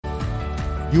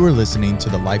You are listening to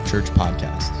the Life Church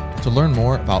podcast. To learn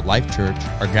more about Life Church,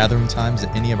 our gathering times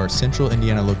at any of our Central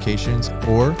Indiana locations,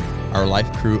 or our Life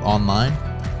crew online,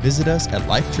 visit us at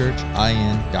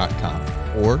lifechurchin.com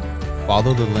or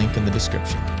follow the link in the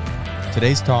description.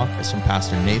 Today's talk is from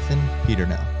Pastor Nathan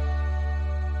Peternel.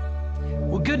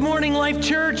 Well, good morning, Life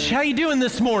Church. How you doing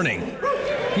this morning?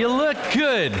 You look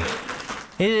good.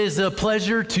 It is a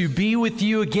pleasure to be with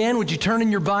you again. Would you turn in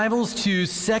your Bibles to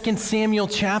 2 Samuel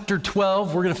chapter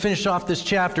 12? We're going to finish off this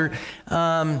chapter.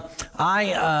 I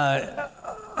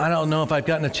don't know if I've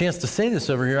gotten a chance to say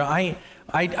this over here. I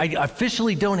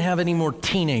officially don't have any more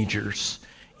teenagers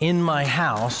in my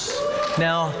house.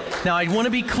 Now I want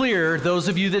to be clear, those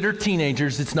of you that are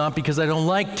teenagers, it's not because I don't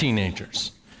like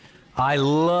teenagers. I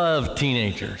love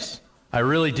teenagers. I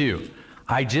really do.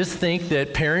 I just think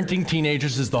that parenting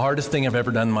teenagers is the hardest thing I've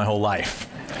ever done in my whole life.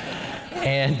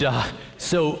 And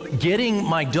so getting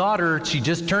my daughter, she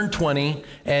just turned 20,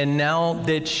 and now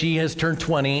that she has turned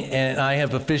 20, and I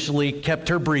have officially kept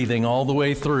her breathing all the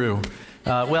way through.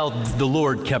 The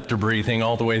Lord kept her breathing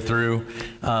all the way through.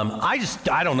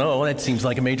 I don't know, that seems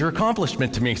like a major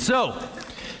accomplishment to me. So,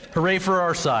 hooray for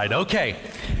our side. Okay,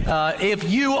 if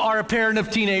you are a parent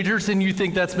of teenagers and you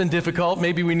think that's been difficult,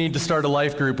 maybe we need to start a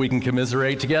life group. We can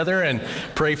commiserate together and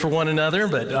pray for one another.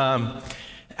 But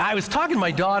I was talking to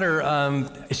my daughter.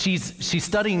 She's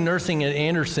studying nursing at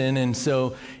Anderson, and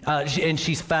so and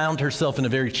she's found herself in a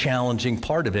very challenging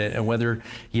part of it. And whether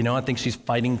I think she's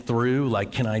fighting through.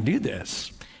 Like, can I do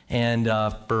this? And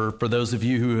for those of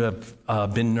you who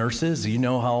have been nurses, you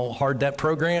know how hard that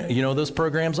program, those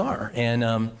programs are.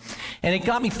 And it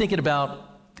got me thinking about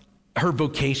her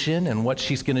vocation and what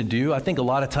she's going to do. I think a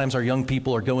lot of times our young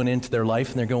people are going into their life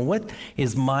and they're going, what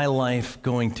is my life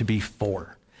going to be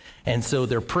for? And so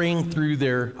they're praying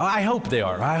through I hope they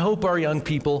are. I hope our young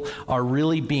people are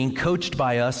really being coached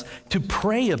by us to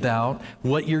pray about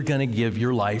what you're going to give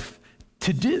your life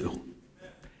to do.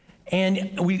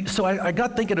 And I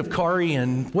got thinking of Kari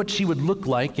and what she would look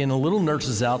like in a little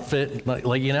nurse's outfit,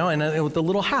 and with a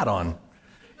little hat on,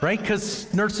 right?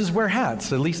 Because nurses wear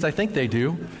hats, at least I think they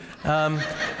do.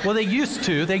 They used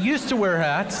to wear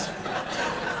hats.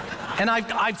 And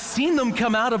I've seen them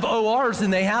come out of ORs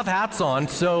and they have hats on,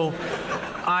 so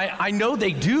I know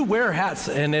they do wear hats.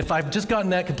 And if I've just gotten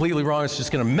that completely wrong, it's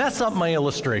just gonna mess up my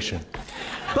illustration.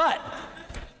 But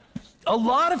a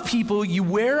lot of people, you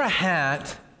wear a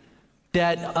hat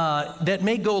that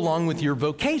may go along with your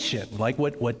vocation, like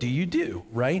what do you do,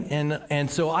 right?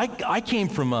 And so I came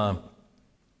from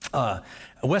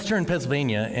Western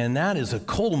Pennsylvania, and that is a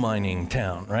coal mining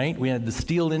town, right? We had the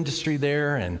steel industry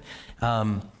there, and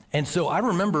so I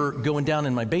remember going down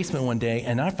in my basement one day,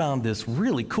 and I found this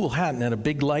really cool hat and had a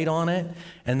big light on it.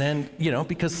 And then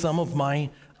because some of my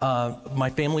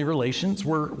family relations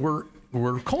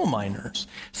were coal miners.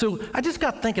 So I just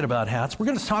got thinking about hats. We're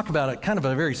going to talk about it, kind of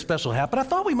a very special hat, but I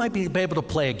thought we might be able to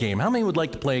play a game. How many would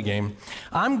like to play a game?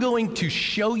 I'm going to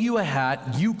show you a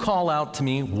hat. You call out to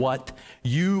me what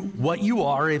you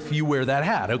are if you wear that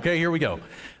hat. Okay, here we go.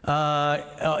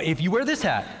 If you wear this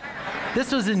hat,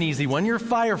 this was an easy one. You're a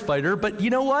firefighter, but you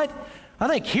know what? I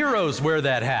think heroes wear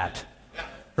that hat,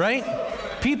 right?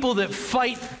 People that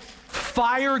fight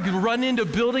fire, run into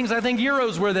buildings. I think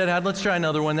heroes wear that hat. Let's try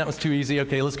another one. That was too easy.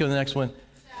 Okay, let's go to the next one.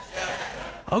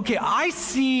 Okay, I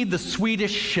see the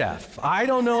Swedish chef. I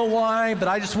don't know why, but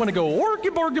I just want to go, orky,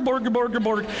 borky, borky, borky,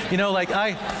 borky.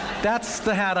 That's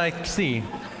the hat I see.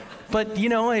 But,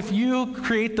 if you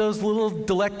create those little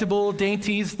delectable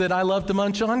dainties that I love to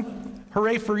munch on,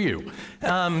 hooray for you,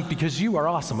 because you are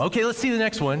awesome. Okay, let's see the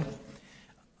next one.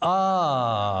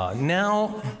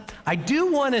 Now, I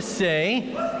do want to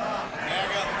say,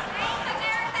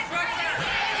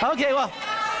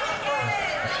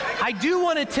 I do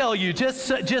want to tell you,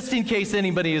 just in case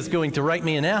anybody is going to write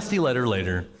me a nasty letter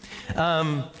later,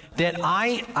 that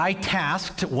I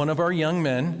tasked one of our young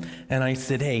men, and I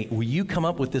said, hey, will you come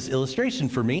up with this illustration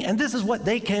for me? And this is what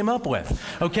they came up with,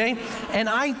 okay? And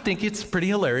I think it's pretty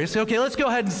hilarious. Okay, let's go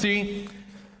ahead and see.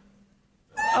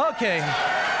 Okay.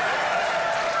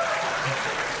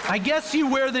 I guess you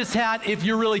wear this hat if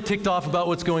you're really ticked off about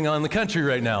what's going on in the country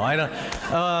right now.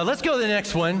 Let's go to the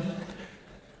next one.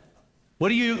 What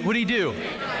do you do?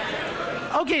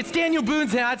 Okay, it's Daniel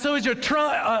Boone's hat. So is you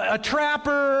a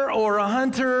trapper or a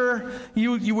hunter,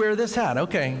 you wear this hat,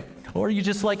 okay. Or you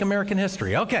just like American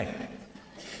history, okay.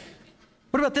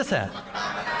 What about this hat?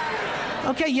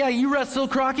 Okay, yeah, you wrestle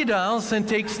crocodiles and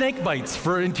take snake bites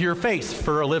into your face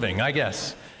for a living, I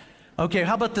guess. Okay,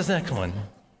 how about this next one?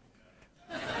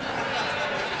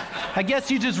 I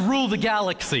guess you just rule the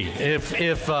galaxy if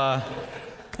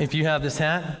you have this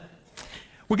hat.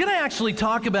 We're going to actually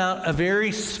talk about a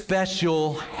very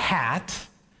special hat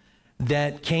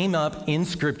that came up in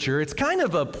Scripture. It's kind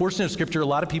of a portion of Scripture a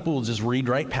lot of people will just read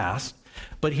right past.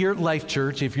 But here at Life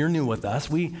Church, if you're new with us,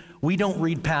 we don't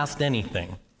read past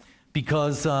anything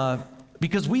because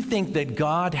we think that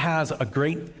God has a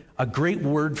great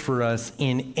word for us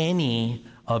in any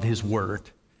of His Word.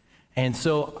 And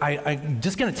so I'm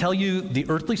just going to tell you the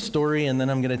earthly story, and then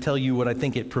I'm going to tell you what I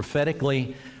think it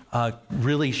prophetically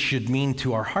really should mean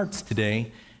to our hearts today.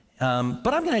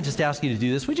 But I'm going to just ask you to do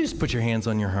this. Would you just put your hands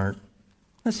on your heart?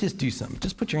 Let's just do something.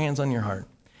 Just put your hands on your heart.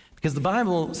 Because the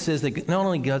Bible says that not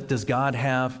only does God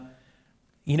have,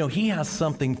 He has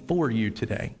something for you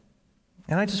today.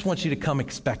 And I just want you to come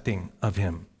expecting of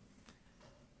Him.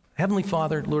 Heavenly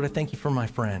Father, Lord, I thank You for my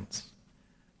friends.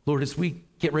 Lord, as we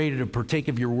get ready to partake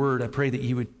of Your word, I pray that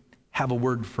You would have a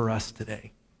word for us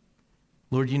today.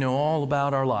 Lord, You know all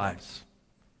about our lives,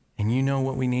 and You know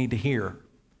what we need to hear.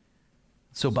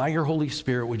 So by Your Holy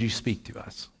Spirit, would You speak to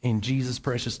us? In Jesus'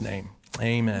 precious name,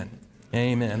 amen.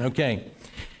 Amen. Okay,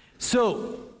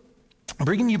 so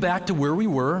bringing you back to where we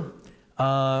were,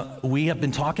 we have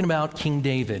been talking about King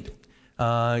David.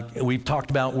 We've talked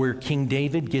about where King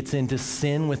David gets into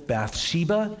sin with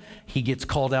Bathsheba. He gets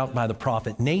called out by the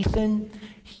prophet Nathan.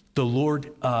 The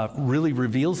Lord really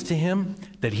reveals to him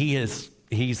that he's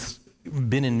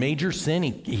been in major sin.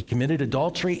 He committed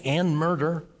adultery and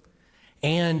murder,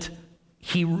 and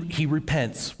he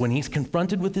repents. When he's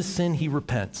confronted with his sin, he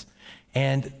repents.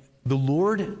 And the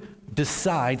Lord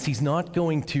decides He's not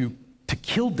going to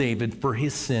kill David for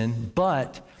his sin,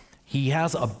 but He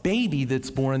has a baby that's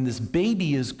born. This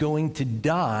baby is going to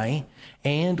die.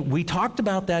 And we talked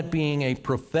about that being a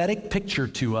prophetic picture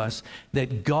to us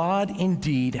that God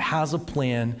indeed has a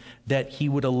plan that He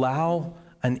would allow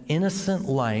an innocent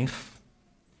life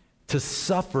to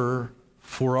suffer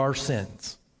for our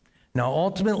sins. Now,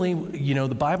 ultimately,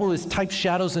 the Bible is types,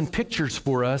 shadows, and pictures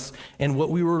for us. And what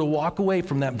we were to walk away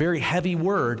from that very heavy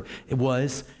word, it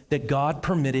was that God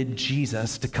permitted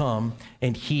Jesus to come,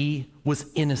 and He was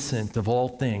innocent of all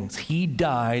things. He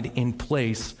died in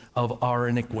place of our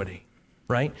iniquity,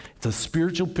 right? It's a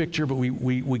spiritual picture, but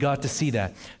we got to see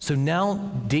that. So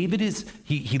now David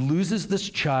he loses this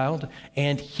child,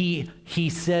 and he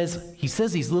says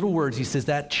these little words. He says,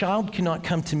 that child cannot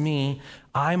come to me,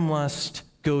 I must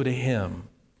go to him.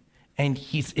 And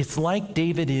it's like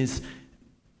David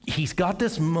he's got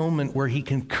this moment where he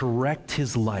can correct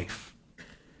his life.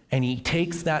 And he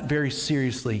takes that very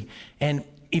seriously. And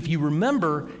if you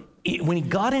remember, when he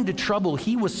got into trouble,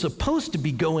 he was supposed to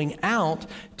be going out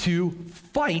to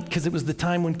fight because it was the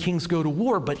time when kings go to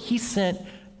war, but he sent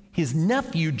his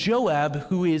nephew Joab,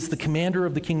 who is the commander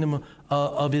of the kingdom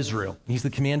of Israel. He's the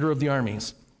commander of the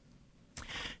armies.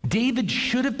 David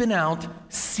should have been out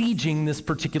sieging this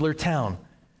particular town.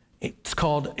 It's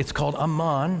called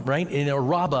Ammon, right? In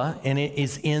Rabbah, and it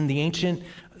is in the ancient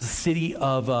city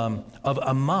of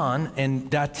Ammon, and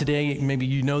that today, maybe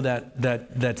you know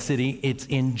that city, it's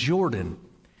in Jordan.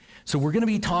 So we're going to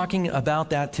be talking about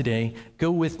that today.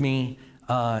 Go with me.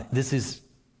 This is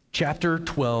chapter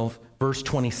 12, verse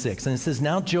 26. And it says,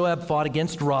 now Joab fought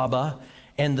against Rabbah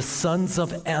and the sons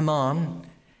of Ammon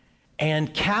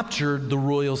and captured the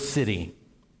royal city.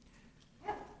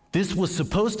 This was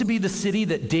supposed to be the city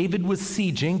that David was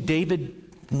sieging. David,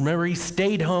 remember, he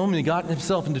stayed home and he got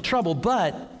himself into trouble,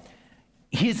 but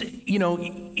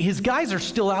his guys are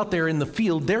still out there in the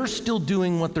field. They're still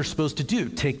doing what they're supposed to do,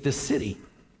 take this city.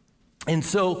 And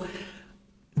so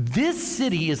this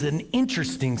city is an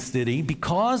interesting city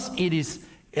because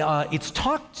it's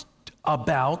talked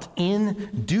about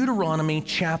in Deuteronomy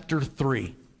chapter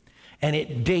 3. And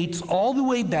it dates all the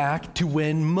way back to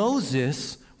when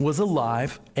Moses was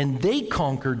alive, and they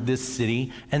conquered this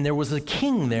city, and there was a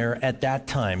king there at that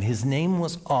time. His name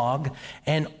was Og,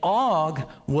 and Og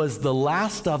was the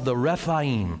last of the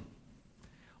Rephaim,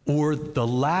 or the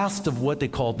last of what they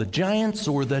called the giants,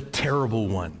 or the terrible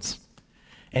ones.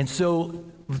 And so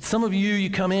some of you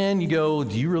come in, you go,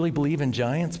 do you really believe in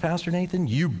giants, Pastor Nathan?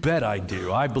 You bet I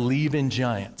do. I believe in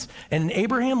giants. And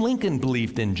Abraham Lincoln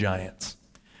believed in giants.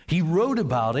 He wrote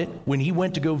about it when he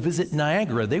went to go visit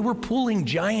Niagara. They were pulling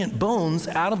giant bones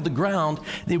out of the ground.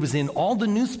 It was in all the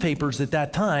newspapers at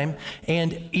that time,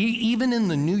 and even in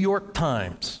the New York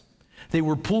Times. They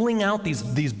were pulling out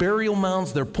these burial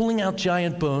mounds. They're pulling out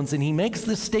giant bones, and he makes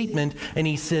this statement, and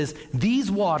he says,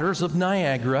 these waters of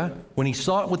Niagara, when he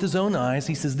saw it with his own eyes,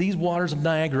 he says, these waters of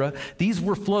Niagara, these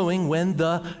were flowing when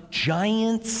the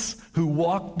giants who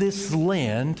walked this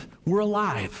land were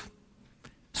alive.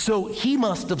 So he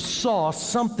must have saw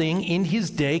something in his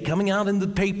day coming out in the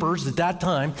papers at that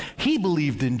time. He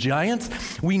believed in giants.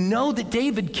 We know that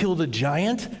David killed a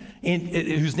giant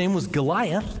whose name was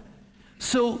Goliath.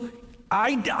 So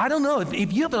I don't know.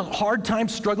 If you have a hard time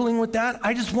struggling with that,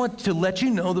 I just want to let you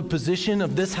know the position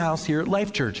of this house here at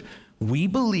Life Church. We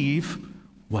believe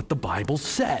what the Bible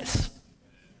says.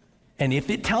 And if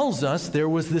it tells us there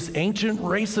was this ancient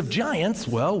race of giants,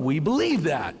 well, we believe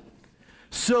that.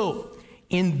 So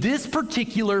in this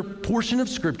particular portion of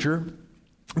Scripture,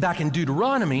 back in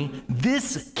Deuteronomy,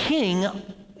 this king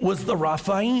was the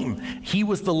Rephaim. He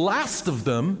was the last of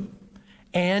them,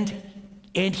 and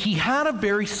he had a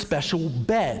very special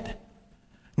bed.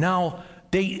 Now,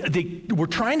 they were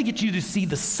trying to get you to see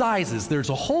the sizes. There's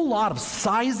a whole lot of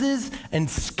sizes and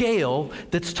scale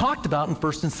that's talked about in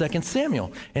 1st and 2nd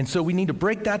Samuel. And so we need to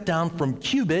break that down from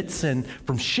cubits and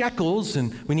from shekels,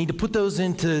 and we need to put those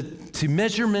into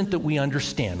measurement that we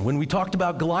understand. When we talked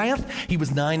about Goliath, he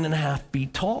was 9.5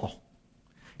 feet tall.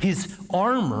 His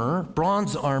armor,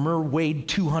 bronze armor, weighed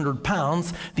 200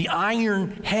 pounds. The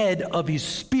iron head of his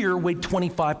spear weighed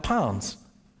 25 pounds.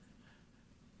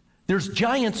 There's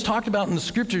giants talked about in the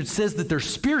Scripture. It says that their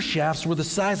spear shafts were the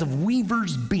size of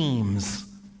weaver's beams.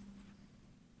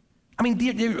 I mean,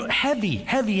 they're heavy,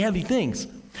 heavy, heavy things.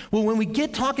 Well, when we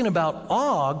get talking about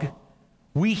Og,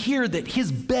 we hear that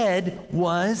his bed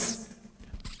was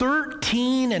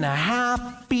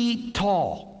 13.5 feet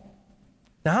tall.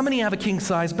 Now, how many have a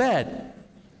king-size bed?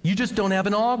 You just don't have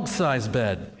an Og-size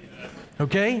bed,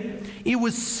 okay? It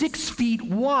was 6 feet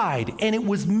wide, and it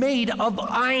was made of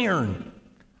iron.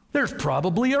 There's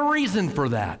probably a reason for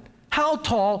that. How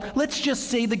tall? Let's just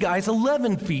say the guy's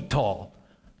 11 feet tall.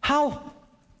 How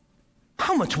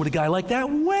much would a guy like that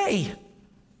weigh?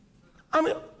 I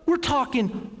mean, we're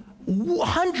talking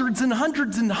hundreds and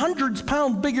hundreds and hundreds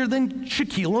pounds bigger than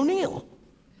Shaquille O'Neal.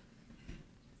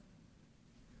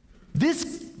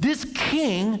 This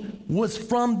king was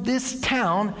from this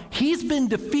town. He's been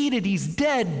defeated, he's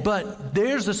dead, but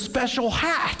there's a special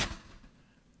hat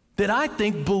that I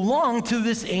think belonged to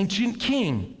this ancient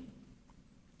king.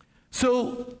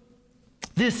 So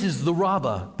this is the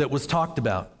Rabbah that was talked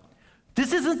about.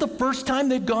 This isn't the first time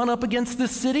they've gone up against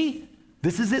this city.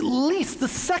 This is at least the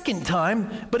second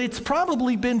time, but it's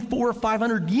probably been 400 or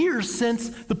 500 years since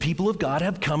the people of God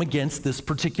have come against this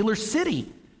particular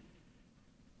city.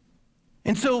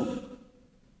 And so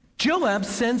Joab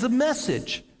sends a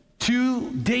message to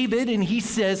David, and he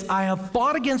says, I have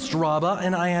fought against Rabbah,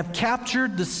 and I have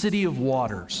captured the city of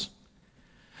waters.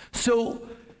 So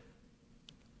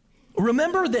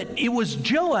remember that it was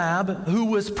Joab who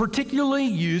was particularly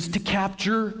used to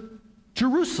capture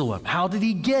Jerusalem. How did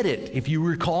he get it? If you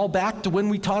recall back to when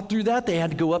we taught through that, they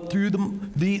had to go up through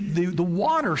the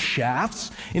water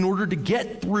shafts in order to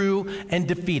get through and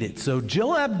defeat it. So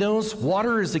Joab knows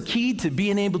water is a key to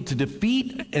being able to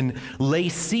defeat and lay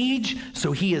siege.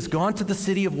 So he has gone to the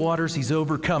city of waters. He's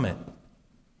overcome it.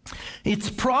 It's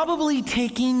probably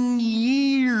taking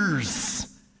years.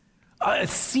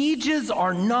 Sieges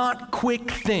are not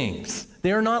quick things.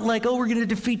 They're not like, oh, we're going to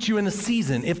defeat you in a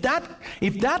season. If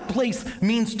that place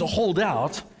means to hold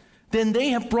out, then they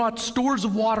have brought stores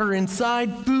of water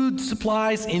inside, food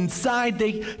supplies inside.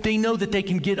 They know that they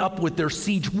can get up with their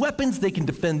siege weapons. They can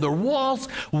defend their walls.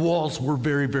 Walls were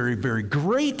very, very, very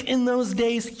great in those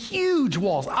days. Huge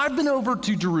walls. I've been over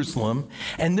to Jerusalem,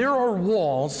 and there are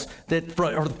walls that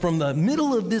are from the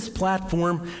middle of this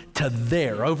platform to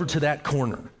there, over to that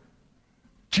corner.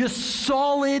 Just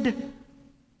solid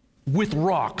with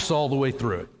rocks all the way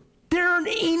through it. They're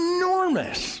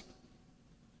enormous.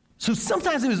 So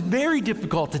sometimes it was very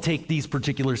difficult to take these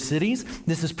particular cities.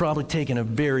 This has probably taken a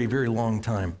very, very long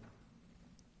time.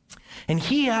 And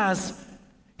he has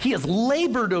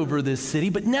labored over this city,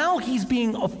 but now he's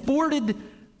being afforded,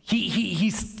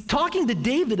 he's talking to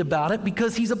David about it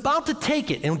because he's about to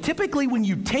take it. And typically when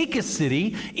you take a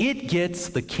city, it gets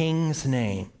the king's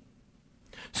name.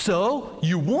 So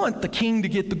you want the king to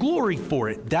get the glory for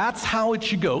it. That's how it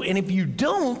should go. And if you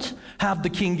don't have the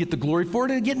king get the glory for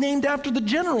it, it'll get named after the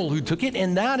general who took it,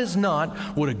 and that is not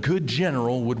what a good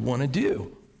general would want to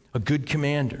do, a good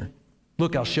commander.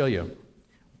 Look, I'll show you.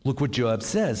 Look what Joab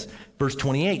says, verse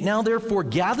 28. Now therefore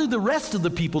gather the rest of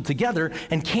the people together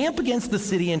and camp against the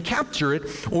city and capture it,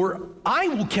 or I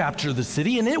will capture the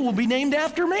city and it will be named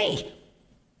after me.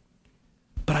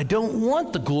 But I don't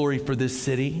want the glory for this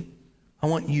city. I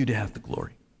want you to have the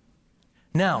glory.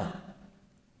 Now,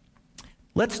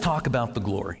 let's talk about the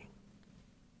glory.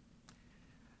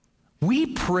 We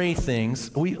pray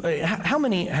things. How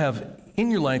many have,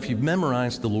 in your life, you've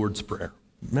memorized the Lord's Prayer?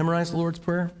 Memorized the Lord's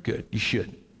Prayer? Good, you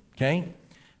should, okay?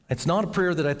 It's not a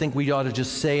prayer that I think we ought to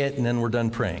just say it and then we're done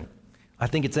praying. I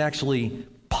think it's actually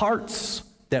parts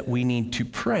that we need to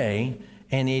pray,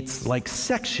 and it's like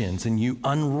sections, and you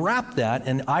unwrap that,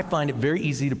 and I find it very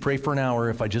easy to pray for an hour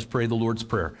if I just pray the Lord's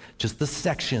Prayer, just the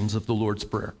sections of the Lord's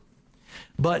Prayer.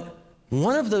 But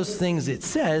one of those things it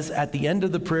says at the end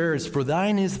of the prayer is, "For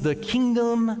thine is the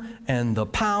kingdom and the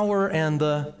power and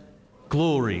the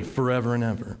glory forever and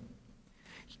ever."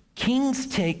 Kings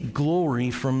take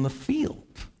glory from the field.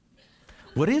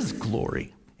 What is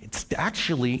glory? It's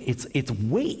actually, it's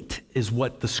weight is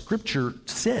what the scripture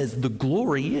says the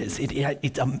glory is.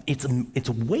 It's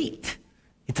a weight.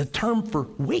 It's a term for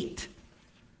weight.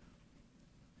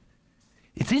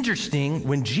 It's interesting,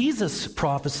 when Jesus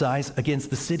prophesies against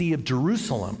the city of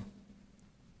Jerusalem,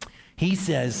 he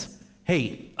says,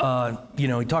 hey,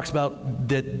 he talks about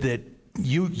that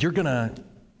you're gonna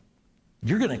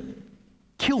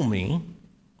kill me.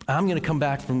 I'm gonna come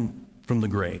back from the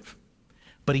grave.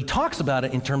 But he talks about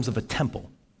it in terms of a temple.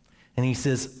 And he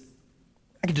says,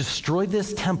 I could destroy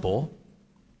this temple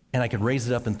and I could raise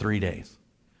it up in 3 days.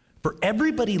 For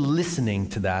everybody listening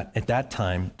to that at that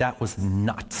time, that was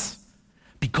nuts.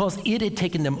 Because it had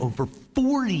taken them over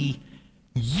 40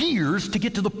 years to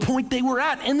get to the point they were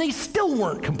at, and they still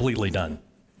weren't completely done.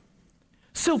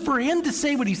 So for him to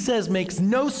say what he says makes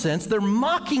no sense. They're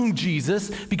mocking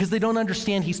Jesus because they don't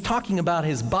understand he's talking about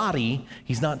his body.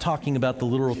 He's not talking about the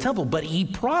literal temple, but he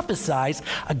prophesies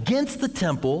against the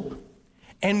temple,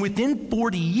 and within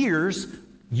 40 years,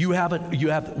 you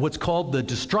have what's called the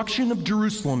destruction of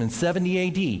Jerusalem in 70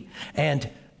 AD,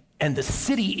 and the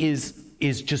city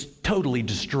is just totally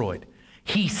destroyed.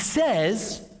 He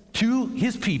says to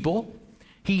his people,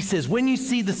 he says, when you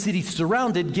see the city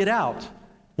surrounded, get out.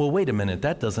 Well, wait a minute,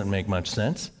 that doesn't make much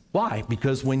sense. Why?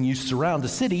 Because when you surround a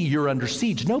city, you're under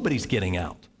siege. Nobody's getting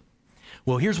out.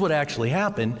 Well, here's what actually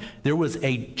happened. There was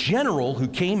a general who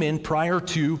came in prior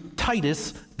to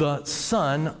Titus, the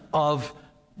son of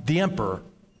the emperor,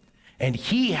 and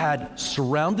he had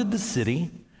surrounded the city,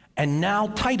 and now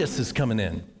Titus is coming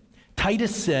in.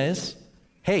 Titus says,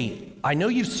 hey, I know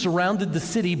you've surrounded the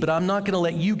city, but I'm not going to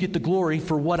let you get the glory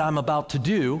for what I'm about to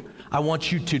do. I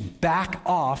want you to back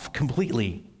off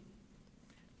completely.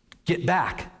 Get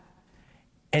back.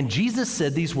 And Jesus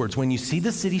said these words, when you see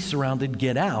the city surrounded,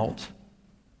 get out.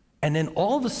 And then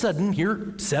all of a sudden,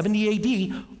 here, 70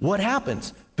 AD, what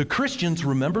happens? The Christians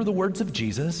remember the words of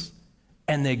Jesus,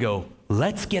 and they go,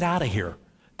 let's get out of here.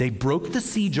 They broke the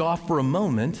siege off for a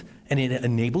moment, and it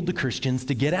enabled the Christians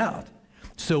to get out.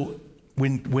 So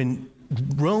when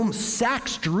Rome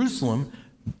sacks Jerusalem,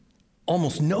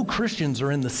 almost no Christians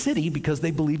are in the city because they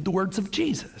believed the words of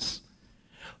Jesus.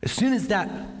 As soon as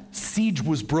that siege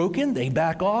was broken, they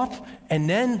back off, and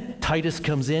then Titus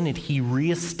comes in and he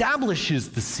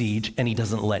reestablishes the siege, and he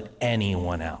doesn't let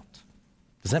anyone out.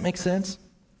 Does that make sense?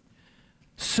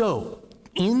 So,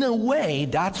 in a way,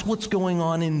 that's what's going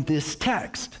on in this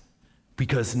text,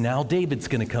 because now David's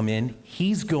going to come in,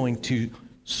 he's going to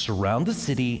surround the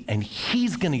city, and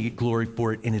he's going to get glory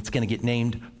for it, and it's going to get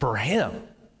named for him,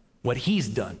 what he's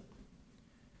done.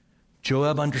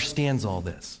 Joab understands all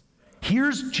this.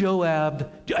 Here's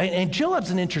Joab, and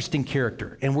Joab's an interesting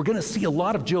character, and we're going to see a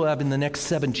lot of Joab in the next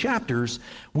 7 chapters.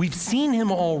 We've seen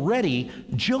him already.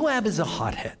 Joab is a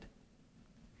hothead.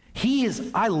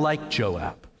 I like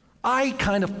Joab. I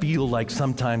kind of feel like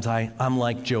sometimes I'm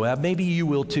like Joab. Maybe you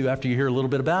will too after you hear a little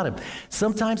bit about him.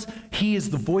 Sometimes he is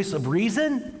the voice of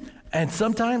reason, and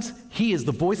sometimes he is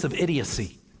the voice of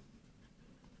idiocy.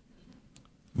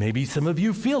 Maybe some of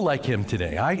you feel like him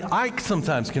today. I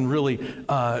sometimes can really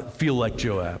feel like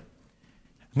Joab.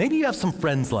 Maybe you have some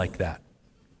friends like that.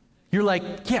 You're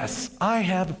like, yes, I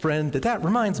have a friend that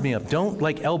reminds me of. Don't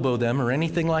elbow them or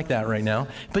anything like that right now.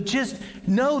 But just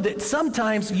know that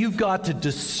sometimes you've got to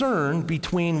discern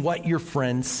between what your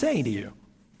friends say to you.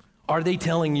 Are they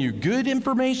telling you good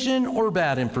information or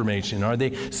bad information? Are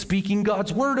they speaking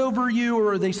God's word over you,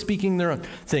 or are they speaking their own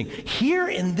thing? Here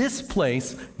in this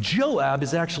place, Joab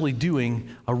is actually doing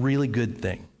a really good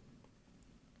thing.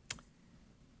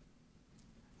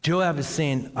 Joab is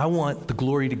saying, I want the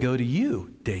glory to go to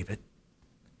you, David.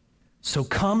 So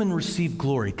come and receive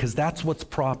glory, because that's what's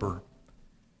proper.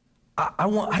 I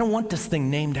don't want this thing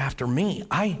named after me.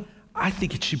 I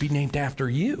think it should be named after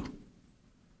you.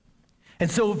 And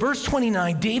so verse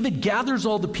 29, David gathers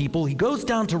all the people, he goes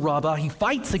down to Rabbah, he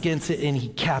fights against it, and he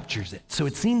captures it. So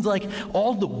it seems like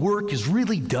all the work is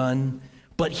really done,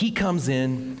 but he comes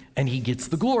in and he gets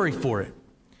the glory for it.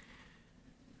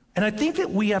 And I think that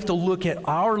we have to look at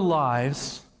our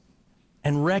lives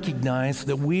and recognize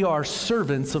that we are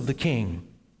servants of the King.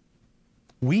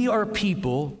 We are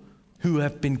people who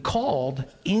have been called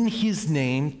in his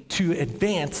name to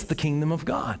advance the kingdom of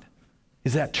God.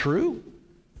 Is that true?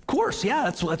 Of course, yeah,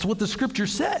 that's what the scripture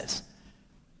says.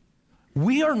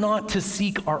 We are not to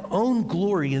seek our own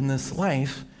glory in this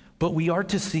life, but we are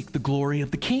to seek the glory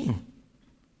of the King.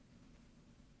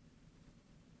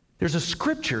 There's a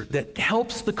scripture that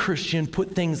helps the Christian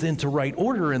put things into right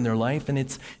order in their life, and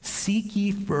it's seek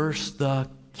ye first the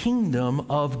kingdom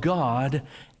of God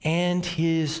and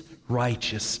his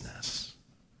righteousness.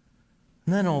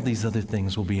 And then all these other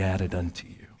things will be added unto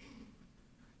you.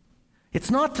 It's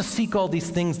not to seek all these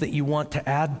things that you want to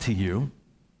add to you.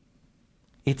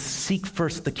 It's seek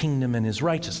first the kingdom and his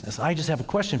righteousness. I just have a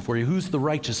question for you. Who's the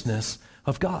righteousness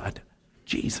of God?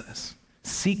 Jesus.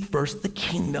 Seek first the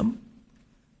kingdom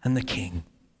and the king.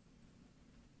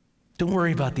 Don't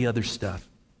worry about the other stuff.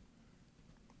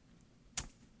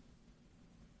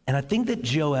 And I think that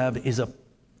Joab is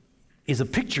a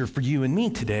picture for you and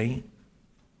me today.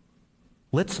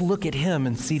 Let's look at him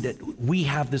and see that we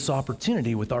have this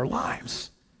opportunity with our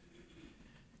lives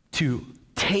to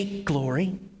take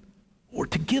glory or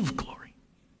to give glory,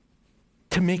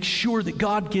 to make sure that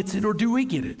God gets it, or do we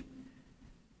get it?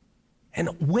 And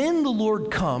when the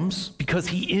Lord comes, because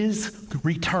he is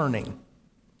returning,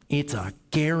 it's a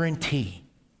guarantee.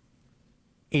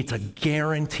 It's a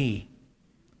guarantee.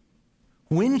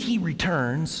 When he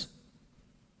returns,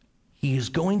 he is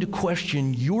going to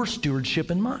question your stewardship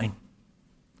and mine.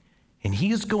 And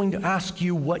he is going to ask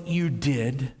you what you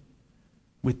did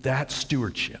with that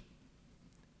stewardship.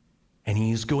 And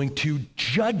he is going to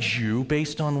judge you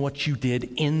based on what you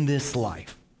did in this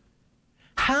life.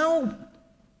 How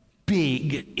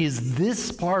big is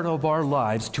this part of our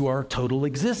lives to our total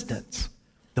existence?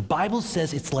 The Bible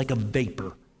says it's like a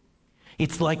vapor.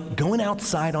 It's like going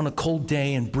outside on a cold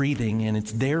day and breathing, and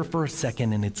it's there for a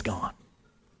second and it's gone.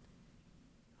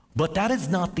 But that is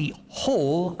not the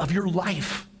whole of your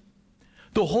life.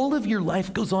 The whole of your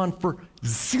life goes on for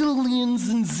zillions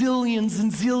and zillions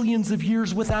and zillions of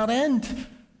years without end.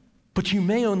 But you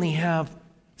may only have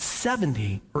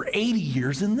 70 or 80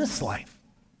 years in this life.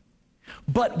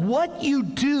 But what you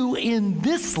do in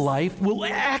this life will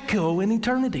echo in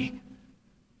eternity.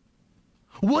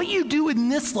 What you do in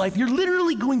this life, you're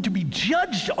literally going to be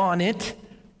judged on it,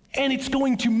 and it's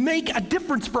going to make a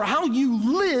difference for how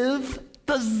you live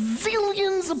the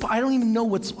zillions of, I don't even know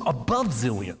what's above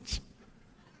zillions.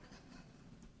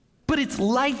 But it's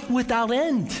life without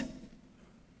end.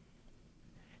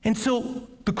 And so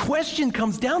the question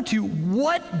comes down to,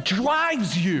 what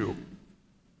drives you?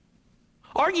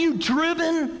 Are you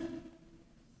driven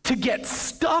to get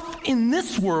stuff in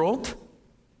this world?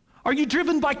 Are you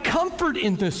driven by comfort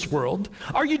in this world?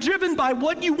 Are you driven by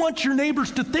what you want your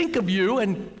neighbors to think of you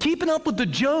and keeping up with the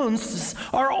Joneses?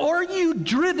 Or are you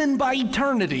driven by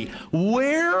eternity?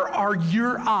 Where are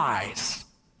your eyes?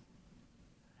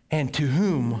 And to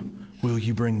whom will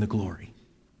you bring the glory?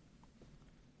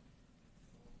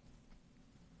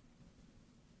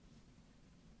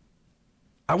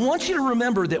 I want you to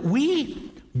remember that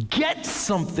we get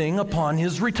something upon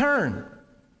his return.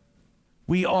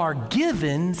 We are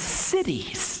given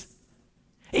cities.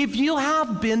 If you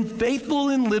have been faithful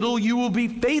in little, you will be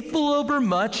faithful over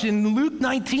much. In Luke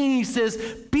 19, he says,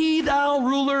 be thou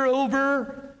ruler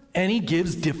over, and he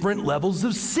gives different levels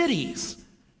of cities.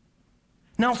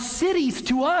 Now, cities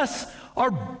to us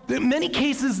are, in many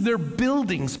cases, they're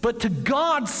buildings, but to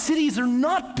God, cities are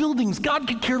not buildings. God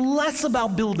could care less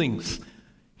about buildings.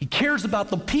 He cares about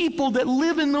the people that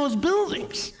live in those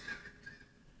buildings.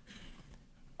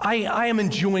 I am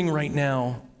enjoying right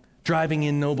now driving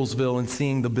in Noblesville and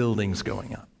seeing the buildings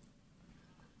going up.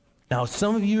 Now,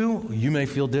 some of you may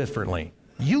feel differently.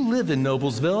 You live in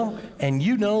Noblesville, and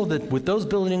you know that with those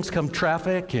buildings come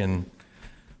traffic, and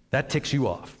that ticks you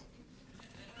off.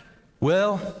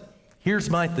 Well, here's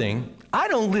my thing. I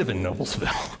don't live in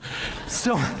Noblesville,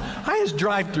 so I just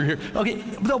drive through here. Okay,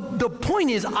 the point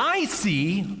is,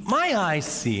 my eyes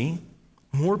see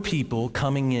more people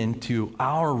coming into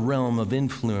our realm of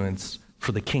influence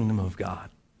for the kingdom of God.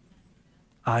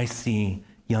 I see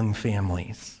young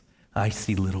families. I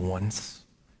see little ones.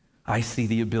 I see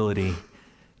the ability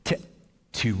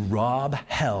to rob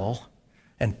hell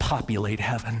and populate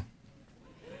heaven.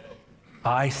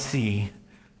 I see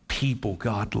people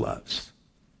God loves.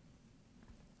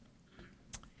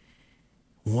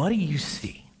 What do you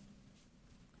see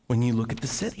when you look at the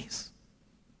cities?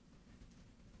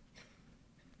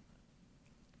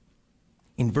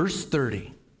 In verse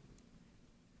 30,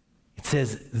 it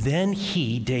says, then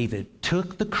he, David,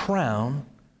 took the crown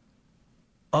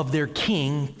of their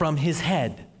king from his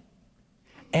head,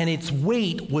 and its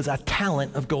weight was a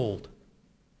talent of gold.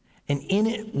 and in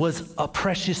it was a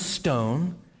precious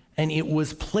stone, and it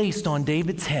was placed on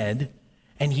David's head,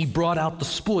 and he brought out the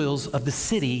spoils of the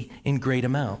city in great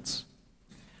amounts.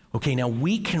 Okay, now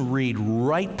we can read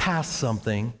right past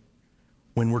something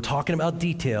when we're talking about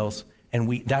details,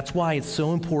 and that's why it's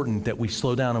so important that we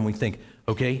slow down and we think,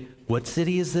 okay, what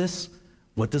city is this?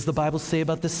 What does the Bible say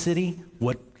about this city?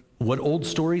 What old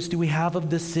stories do we have of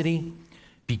this city?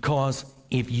 Because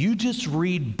if you just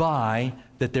read by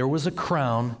that there was a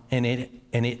crown and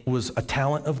it was a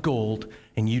talent of gold,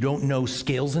 and you don't know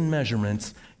scales and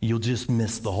measurements, you'll just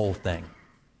miss the whole thing.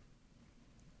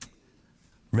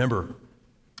 Remember,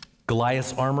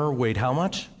 Goliath's armor weighed how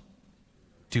much?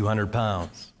 200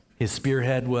 pounds. His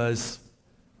spearhead was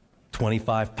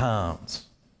 25 pounds.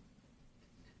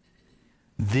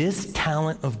 This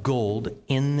talent of gold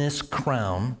in this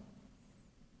crown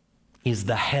is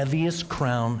the heaviest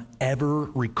crown ever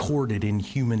recorded in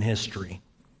human history.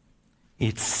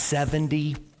 It's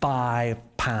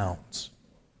 75 pounds.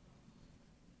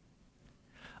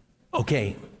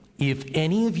 Okay, if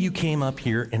any of you came up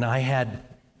here and I had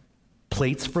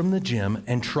plates from the gym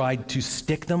and tried to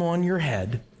stick them on your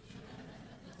head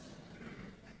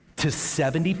to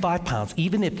 75 pounds,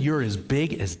 even if you're as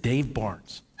big as Dave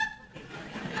Barnes,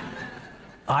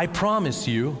 I promise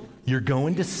you, you're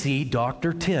going to see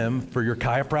Dr. Tim for your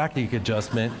chiropractic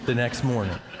adjustment the next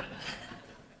morning.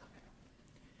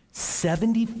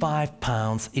 75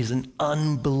 pounds is an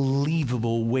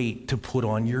unbelievable weight to put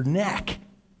on your neck.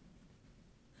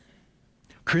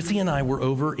 Chrissy and I were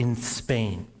over in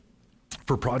Spain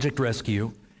for Project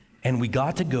Rescue, and we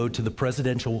got to go to the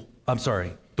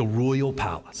Royal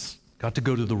Palace. Got to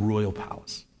go to the Royal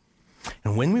Palace.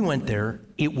 And when we went there,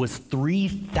 it was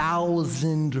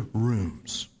 3,000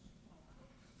 rooms.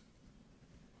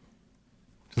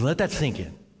 So let that sink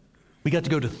in. We got to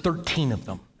go to 13 of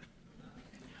them.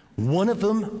 One of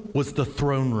them was the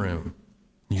throne room.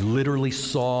 You literally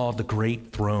saw the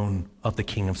great throne of the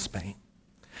King of Spain.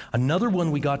 Another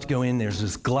one we got to go in, there's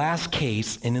this glass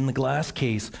case, and in the glass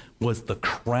case was the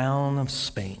crown of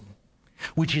Spain,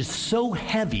 which is so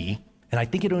heavy, and I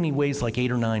think it only weighs like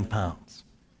 8 or 9 pounds.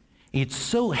 It's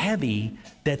so heavy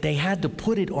that they had to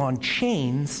put it on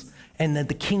chains, and that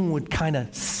the king would kind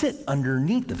of sit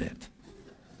underneath of it.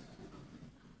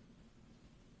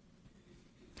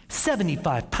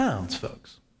 75 pounds,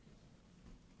 folks.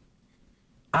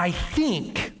 I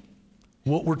think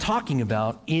what we're talking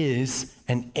about is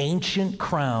an ancient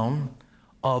crown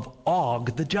of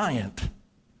Og the giant.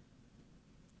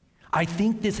 I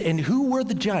think this, and who were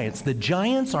the giants? The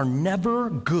giants are never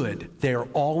good. They're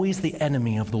always the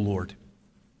enemy of the Lord.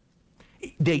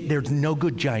 There's no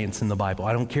good giants in the Bible.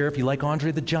 I don't care if you like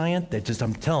Andre the Giant,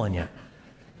 I'm telling you.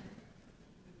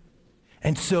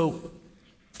 And so,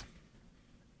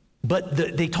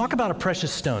 they talk about a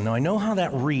precious stone. Now I know how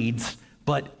that reads,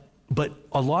 but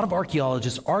a lot of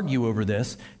archaeologists argue over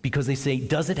this because they say,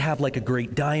 does it have like a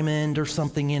great diamond or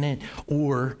something in it?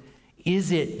 Or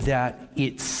is it that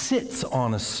it sits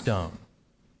on a stone?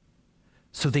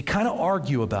 So they kind of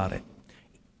argue about it.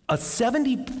 A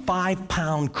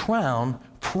 75-pound crown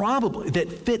probably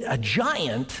that fit a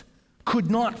giant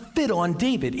could not fit on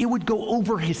David. It would go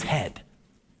over his head.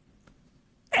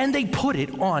 And they put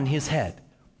it on his head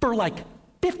for like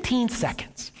 15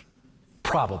 seconds,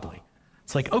 probably.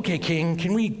 It's like, okay, king,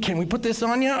 can we put this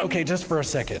on you? Okay, just for a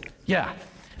second. Yeah.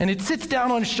 And it sits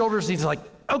down on his shoulders, and he's like,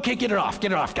 okay, get it off,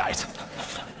 guys.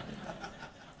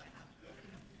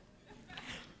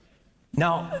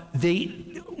 Now,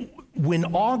 when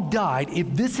Og died,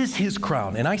 if this is his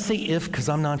crown, and I say if because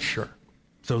I'm not sure,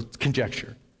 so it's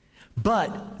conjecture,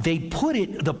 but they put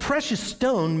it, the precious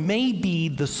stone may be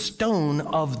the stone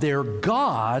of their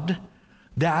god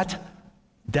that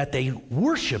they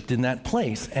worshipped in that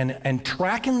place. And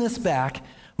tracking this back,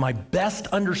 my best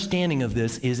understanding of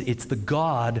this is it's the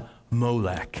god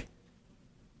Molech.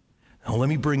 Now let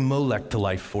me bring Molech to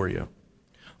life for you.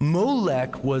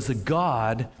 Molech was a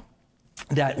god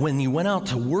that when you went out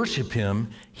to worship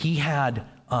him, he had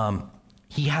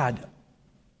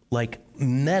like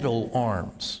metal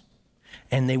arms.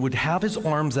 And they would have his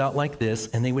arms out like this,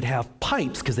 and they would have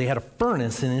pipes, because they had a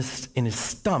furnace in his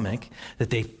stomach that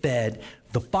they fed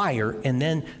the fire, and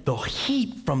then the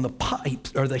heat from the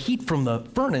pipes, or the heat from the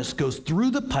furnace goes through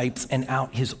the pipes and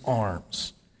out his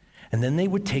arms. And then they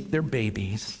would take their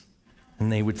babies, and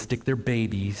they would stick their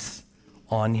babies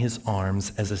on his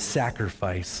arms as a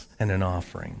sacrifice and an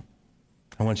offering.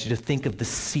 I want you to think of the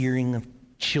searing of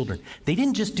children. They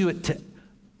didn't just do it to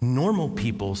normal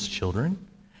people's children.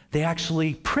 They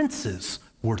actually, princes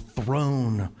were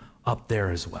thrown up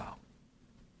there as well.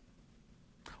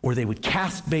 Or they would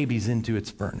cast babies into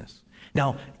its furnace.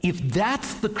 Now, if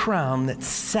that's the crown that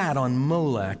sat on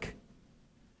Molech,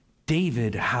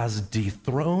 David has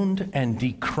dethroned and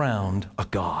decrowned a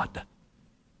god,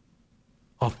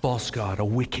 a false god, a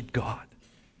wicked god.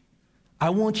 I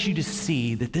want you to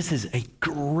see that this is a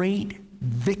great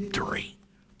victory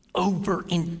over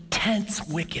intense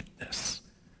wickedness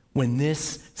when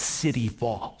this city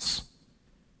falls.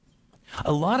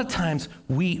 A lot of times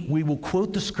we will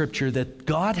quote the scripture that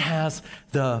God has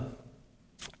the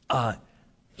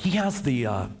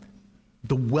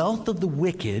wealth of the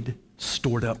wicked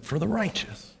stored up for the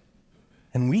righteous.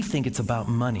 And we think it's about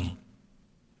money.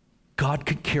 God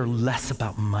could care less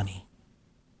about money.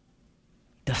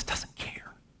 He just doesn't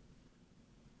care.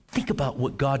 Think about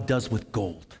what God does with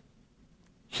gold.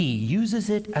 He uses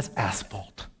it as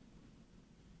asphalt.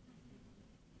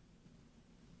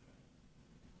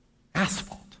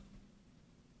 Asphalt.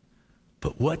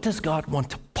 But what does God want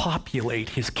to populate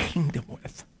his kingdom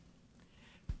with?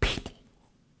 People.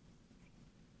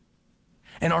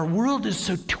 And our world is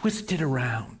so twisted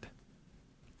around.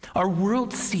 Our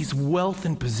world sees wealth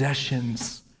and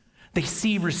possessions. They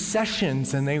see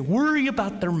recessions and they worry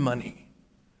about their money.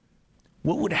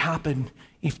 What would happen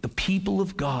if the people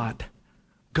of God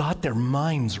got their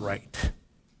minds right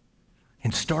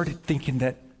and started thinking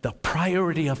that the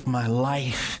priority of my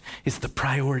life is the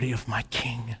priority of my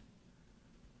King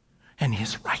and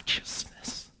his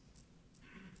righteousness?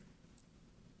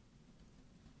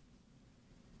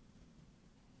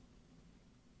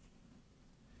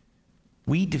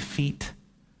 We defeat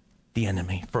the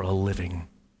enemy for a living.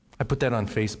 I put that on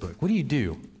Facebook. What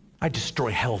do? I destroy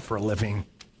hell for a living.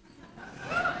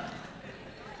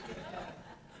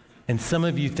 And some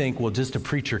of you think, well, just a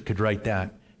preacher could write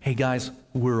that. Hey guys,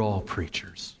 we're all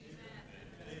preachers.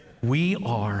 We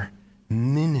are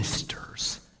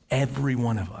ministers, every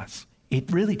one of us.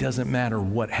 It really doesn't matter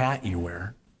what hat you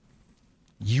wear.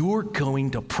 You're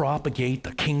going to propagate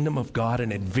the kingdom of God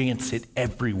and advance it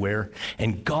everywhere.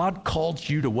 And God called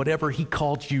you to whatever he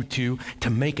called you to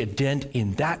make a dent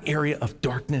in that area of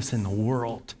darkness in the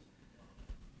world.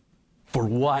 For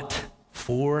what?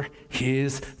 For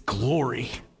his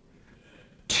glory.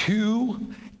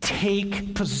 To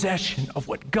take possession of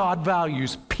what God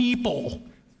values, people.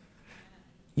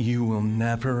 You will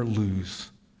never lose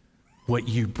what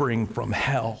you bring from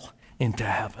hell into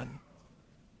heaven.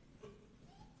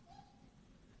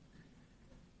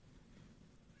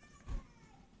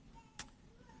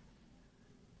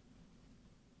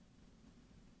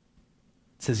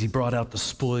 It says he brought out the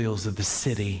spoils of the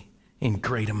city in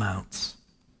great amounts.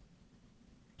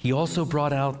 He also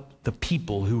brought out the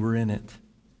people who were in it.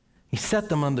 He set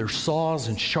them under saws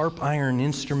and sharp iron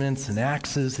instruments and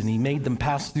axes, and he made them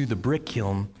pass through the brick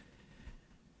kiln.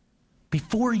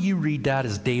 Before you read that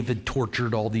as David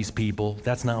tortured all these people,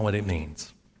 that's not what it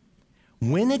means.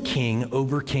 When a king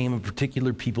overcame a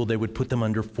particular people, they would put them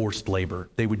under forced labor.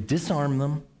 They would disarm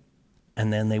them,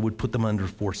 and then they would put them under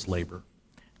forced labor.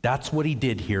 That's what he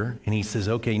did here. And he says,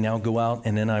 okay, now go out,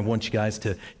 and then I want you guys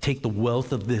to take the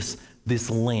wealth of this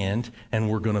land, and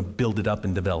we're going to build it up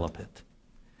and develop it.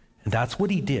 And that's what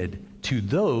he did to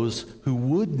those who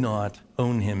would not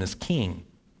own him as king.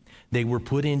 They were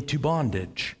put into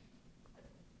bondage.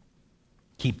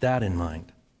 Keep that in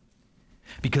mind.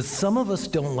 Because some of us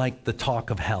don't like the talk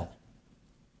of hell.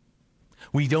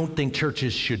 We don't think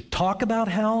churches should talk about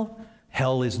hell.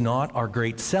 Hell is not our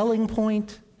great selling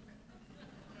point.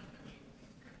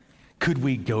 Could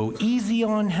we go easy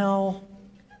on hell?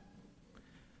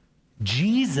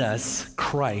 Jesus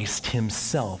Christ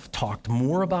himself talked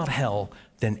more about hell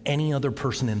than any other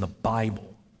person in the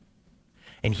Bible.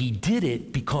 And he did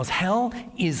it because hell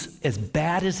is as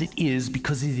bad as it is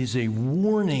because it is a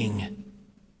warning.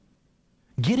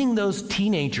 Getting those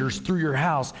teenagers through your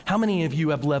house, how many of you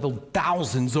have leveled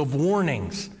thousands of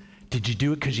warnings? Did you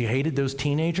do it because you hated those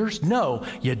teenagers? No,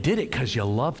 you did it because you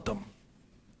loved them.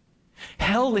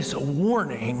 Hell is a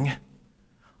warning,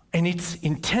 and its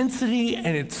intensity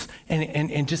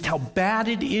and just how bad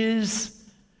it is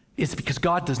because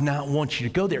God does not want you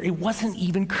to go there. It wasn't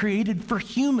even created for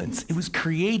humans. It was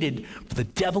created for the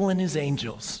devil and his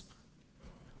angels.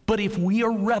 But if we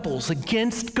are rebels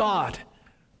against God,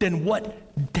 then what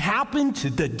happened to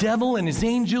the devil and his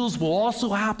angels will also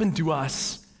happen to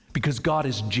us because God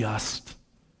is just.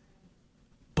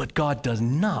 But God does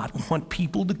not want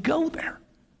people to go there.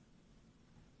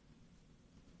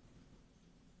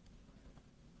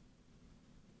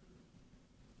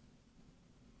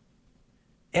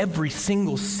 Every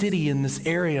single city in this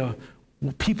area,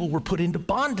 people were put into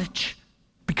bondage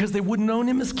because they wouldn't own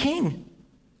him as king.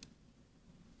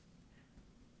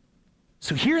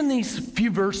 So here in these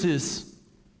few verses,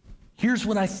 Here's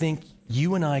what I think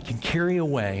you and I can carry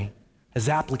away as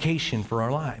application for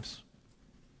our lives.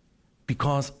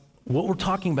 Because what we're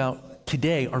talking about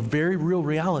today are very real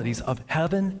realities of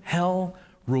heaven, hell,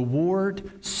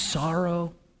 reward,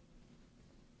 sorrow.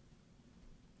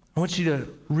 I want you to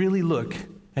really look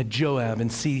at Joab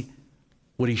and see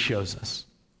what he shows us.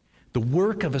 The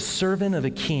work of a servant of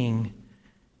a king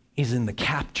is in the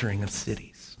capturing of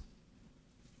cities.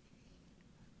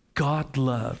 God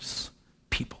loves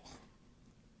people.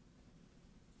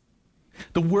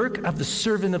 The work of the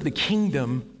servant of the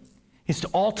kingdom is to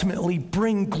ultimately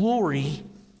bring glory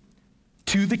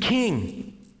to the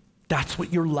king. That's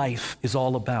what your life is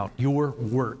all about, your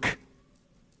work.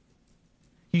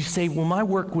 You say, well, my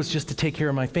work was just to take care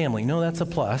of my family. No, that's a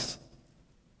plus.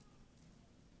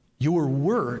 Your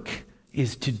work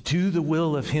is to do the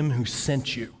will of him who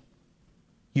sent you.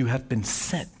 You have been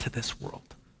sent to this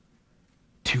world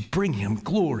to bring him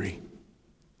glory.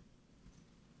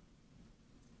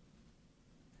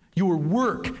 Your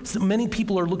work, so many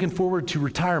people are looking forward to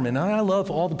retirement. And I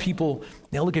love all the people.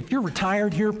 Now look, if you're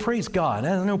retired here, praise God,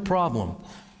 no problem.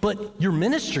 But your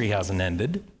ministry hasn't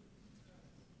ended.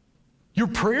 Your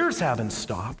prayers haven't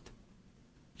stopped.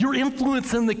 Your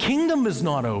influence in the kingdom is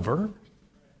not over.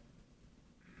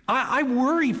 I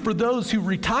worry for those who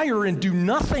retire and do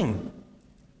nothing,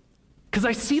 because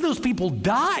I see those people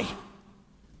die.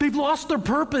 They've lost their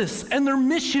purpose and their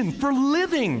mission for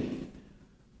living.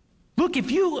 Look,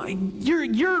 if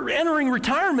you're entering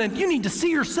retirement, you need to see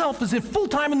yourself as if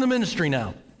full-time in the ministry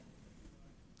now.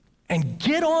 And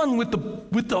get on with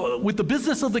the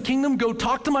business of the kingdom. Go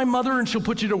talk to my mother and she'll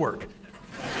put you to work.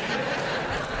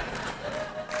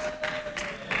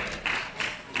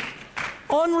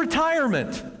 On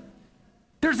retirement,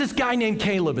 there's this guy named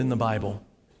Caleb in the Bible.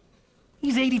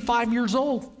 He's 85 years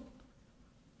old.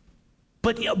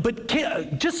 But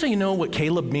just so you know what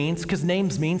Caleb means, because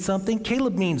names mean something,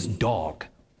 Caleb means dog.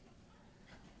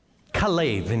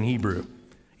 Kalev in Hebrew.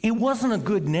 It wasn't a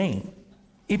good name.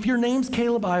 If your name's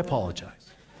Caleb, I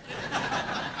apologize.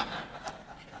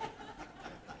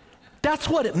 That's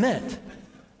what it meant.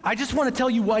 I just want to tell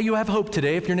you why you have hope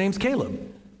today if your name's Caleb.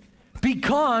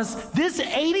 Because this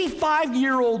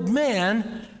 85-year-old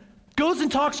man goes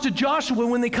and talks to Joshua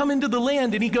when they come into the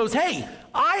land, and he goes, hey,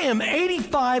 I am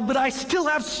 85, but I still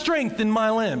have strength in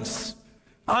my limbs.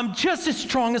 I'm just as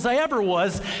strong as I ever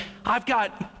was. I've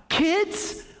got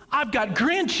kids, I've got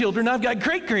grandchildren, I've got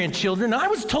great-grandchildren. I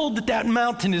was told that that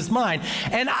mountain is mine,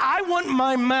 and I want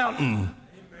my mountain.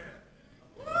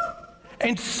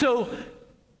 And so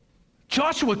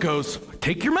Joshua goes,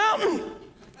 take your mountain.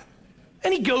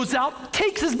 And he goes out,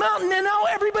 takes his mountain, and now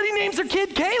everybody names their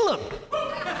kid Caleb.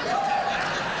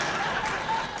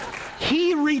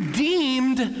 He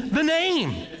redeemed the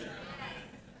name.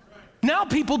 Now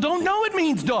people don't know it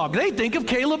means dog. They think of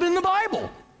Caleb in the Bible.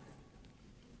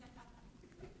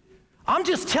 I'm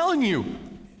just telling you,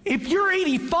 if you're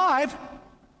 85,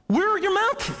 where are your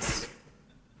mountains?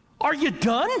 Are you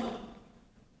done?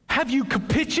 Have you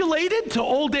capitulated to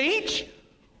old age?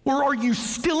 Or are you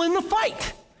still in the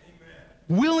fight?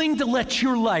 Willing to let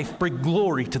your life bring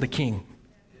glory to the King.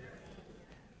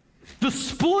 The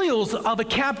spoils of a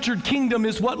captured kingdom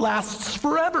is what lasts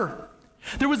forever.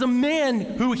 There was a man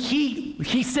who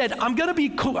he said, I'm gonna be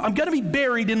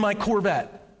buried in my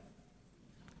Corvette.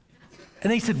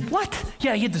 And they said, what?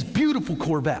 Yeah, he had this beautiful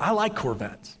Corvette. I like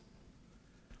Corvettes.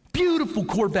 Beautiful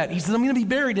Corvette. He said, I'm gonna be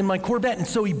buried in my Corvette. And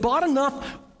so he bought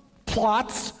enough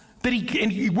plots that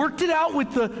he worked it out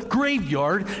with the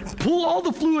graveyard, pull all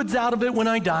the fluids out of it when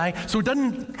I die so it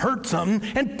doesn't hurt something,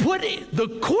 and put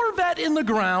the Corvette in the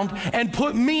ground and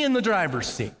put me in the driver's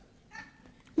seat.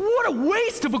 What a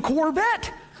waste of a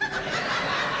Corvette.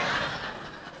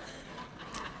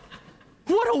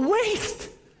 What a waste.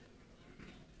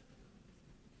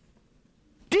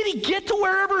 Did he get to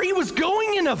wherever he was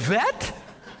going in a vet?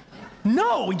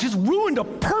 No, he just ruined a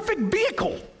perfect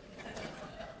vehicle.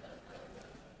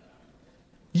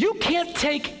 You can't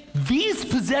take these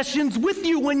possessions with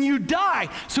you when you die.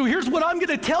 So here's what I'm going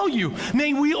to tell you.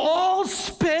 May we all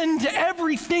spend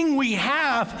everything we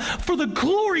have for the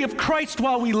glory of Christ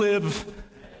while we live.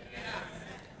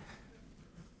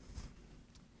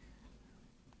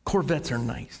 Corvettes are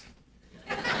nice.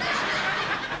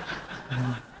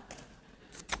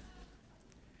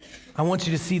 I want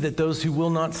you to see that those who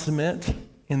will not submit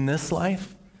in this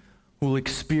life will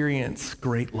experience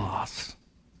great loss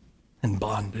and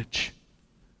bondage.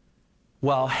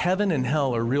 While heaven and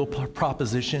hell are real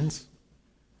propositions,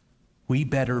 we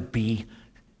better be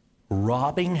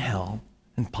robbing hell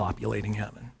and populating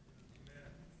heaven.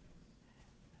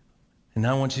 And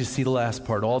now I want you to see the last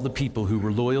part. All the people who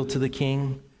were loyal to the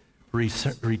king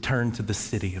return to the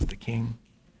city of the King.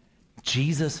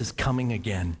 Jesus is coming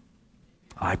again,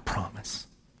 I promise.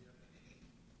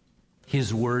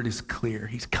 His word is clear.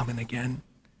 He's coming again.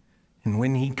 And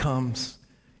when he comes,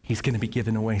 he's going to be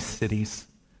giving away cities,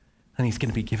 and he's going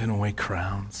to be giving away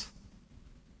crowns.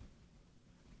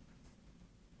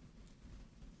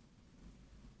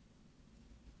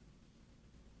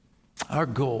 Our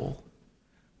goal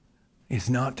is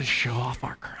not to show off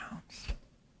our crowns.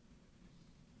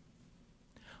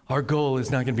 Our goal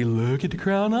is not going to be, look at the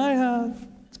crown I have.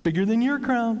 It's bigger than your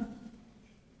crown.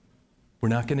 We're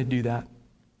not going to do that.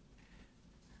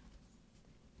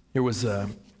 There was a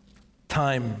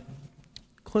time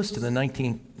close to the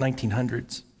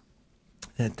 1900s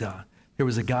that there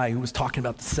was a guy who was talking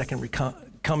about the second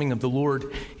coming of the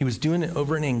Lord. He was doing it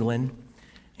over in England,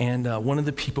 and one of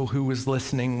the people who was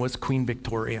listening was Queen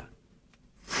Victoria.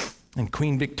 And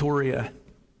Queen Victoria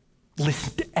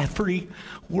listened to every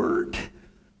word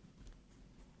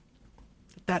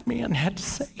that man had to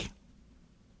say.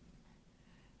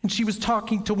 And she was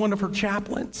talking to one of her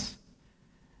chaplains.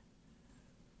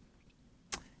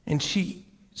 And she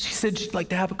said she'd like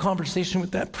to have a conversation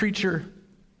with that preacher.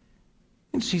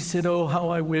 And she said, oh, how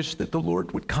I wish that the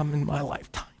Lord would come in my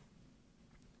lifetime.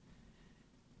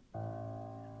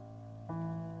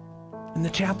 And the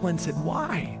chaplain said,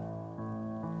 why?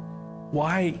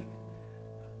 Why,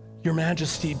 Your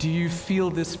Majesty, do you feel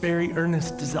this very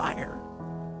earnest desire?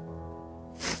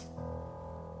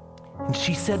 And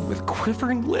she said with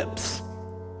quivering lips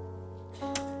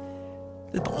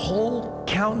that the whole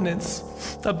countenance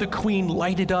of the queen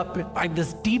lighted up by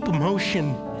this deep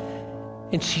emotion.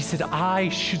 And she said, I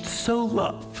should so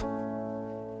love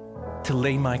to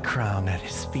lay my crown at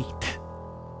his feet.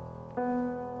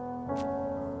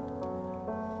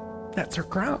 That's her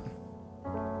crown.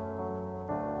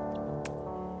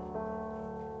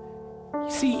 You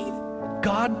see,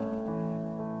 God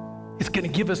is going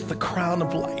to give us the crown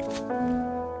of life.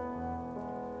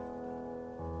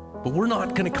 But we're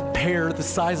not going to compare the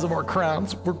size of our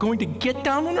crowns. We're going to get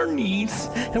down on our knees,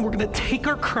 and we're going to take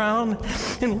our crown,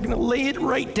 and we're going to lay it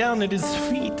right down at his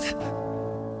feet.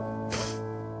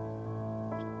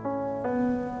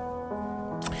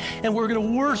 And we're going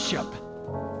to worship.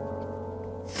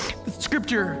 The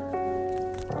scripture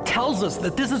tells us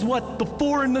that this is what the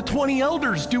 4 and the 20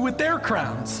 elders do with their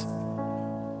crowns.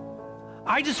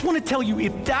 I just want to tell you,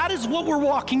 if that is what we're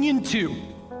walking into,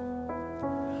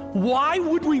 why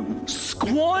would we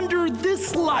squander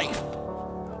this life?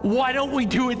 Why don't we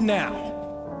do it now?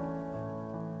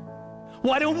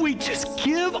 Why don't we just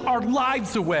give our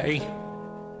lives away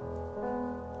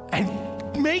and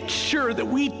make sure that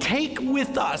we take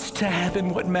with us to heaven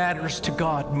what matters to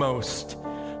God most,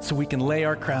 so we can lay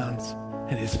our crowns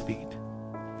at his feet?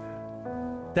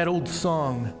 That old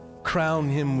song, crown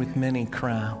him with many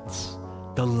crowns,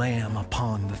 the Lamb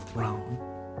upon the throne.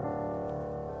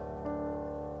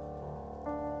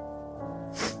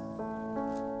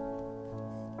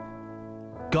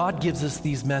 God gives us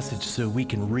these messages so we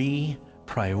can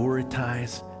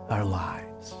reprioritize our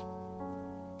lives.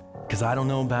 Because I don't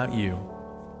know about you,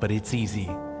 but it's easy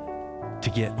to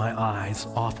get my eyes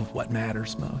off of what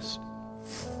matters most.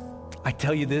 I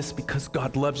tell you this because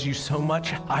God loves you so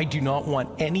much. I do not want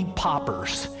any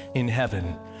paupers in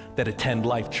heaven that attend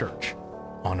Life Church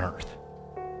on earth.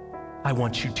 I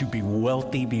want you to be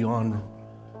wealthy beyond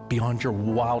your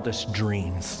wildest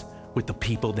dreams with the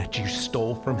people that you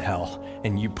stole from hell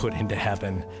and you put into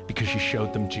heaven because you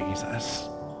showed them Jesus.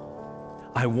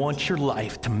 I want your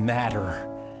life to matter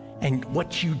and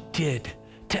what you did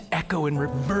to echo and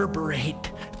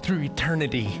reverberate through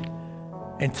eternity.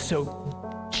 And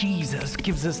so Jesus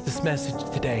gives us this message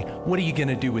today. What are you going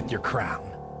to do with your crown?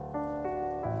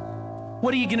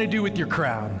 What are you going to do with your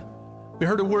crown? We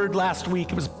heard a word last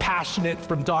week. It was passionate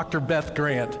from Dr. Beth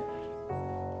Grant.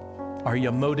 Are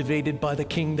you motivated by the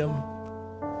kingdom?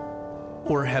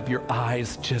 Or have your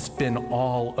eyes just been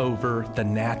all over the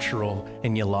natural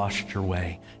and you lost your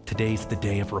way? Today's the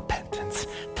day of repentance.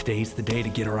 Today's the day to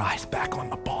get our eyes back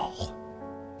on the ball.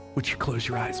 Would you close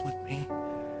your eyes with me?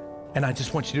 And I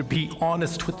just want you to be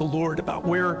honest with the Lord about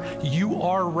where you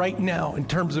are right now in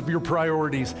terms of your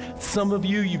priorities. Some of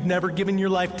you, you've never given your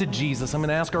life to Jesus. I'm going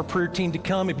to ask our prayer team to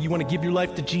come. If you want to give your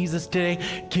life to Jesus today,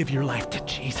 give your life to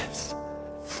Jesus.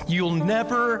 You'll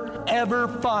never, ever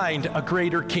find a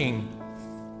greater king.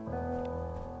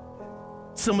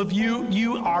 Some of you,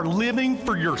 you are living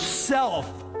for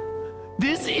yourself.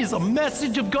 This is a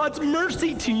message of God's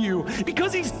mercy to you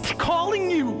because he's calling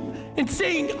you and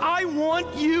saying, I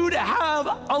want you to have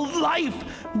a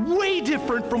life way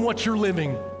different from what you're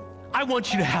living. I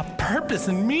want you to have purpose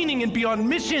and meaning and be on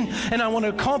mission, and I want to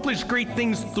accomplish great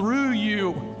things through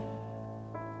you.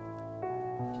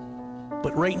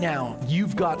 But right now,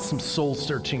 you've got some soul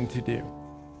searching to do.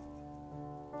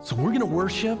 So we're going to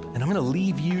worship, and I'm going to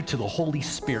leave you to the Holy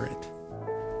Spirit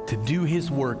to do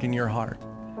his work in your heart.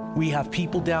 We have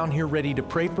people down here ready to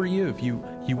pray for you. If you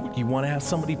want to have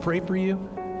somebody pray for you,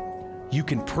 you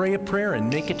can pray a prayer and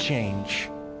make a change.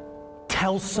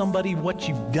 Tell somebody what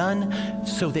you've done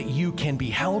so that you can be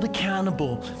held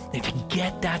accountable and to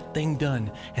get that thing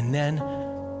done. And then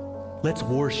let's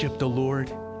worship the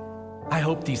Lord. I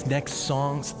hope these next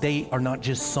songs, they are not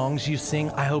just songs you sing.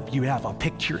 I hope you have a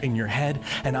picture in your head,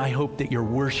 and I hope that your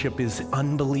worship is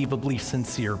unbelievably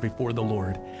sincere before the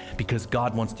Lord, because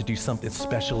God wants to do something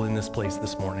special in this place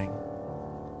this morning.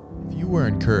 If you were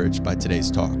encouraged by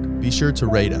today's talk, be sure to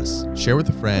rate us, share with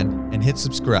a friend, and hit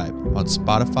subscribe on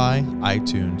Spotify,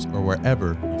 iTunes, or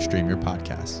wherever you stream your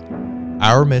podcasts.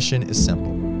 Our mission is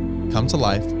simple: come to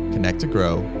life, connect to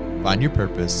grow, find your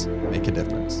purpose, make a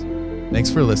difference. Thanks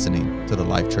for listening to the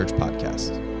Life Church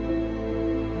Podcast.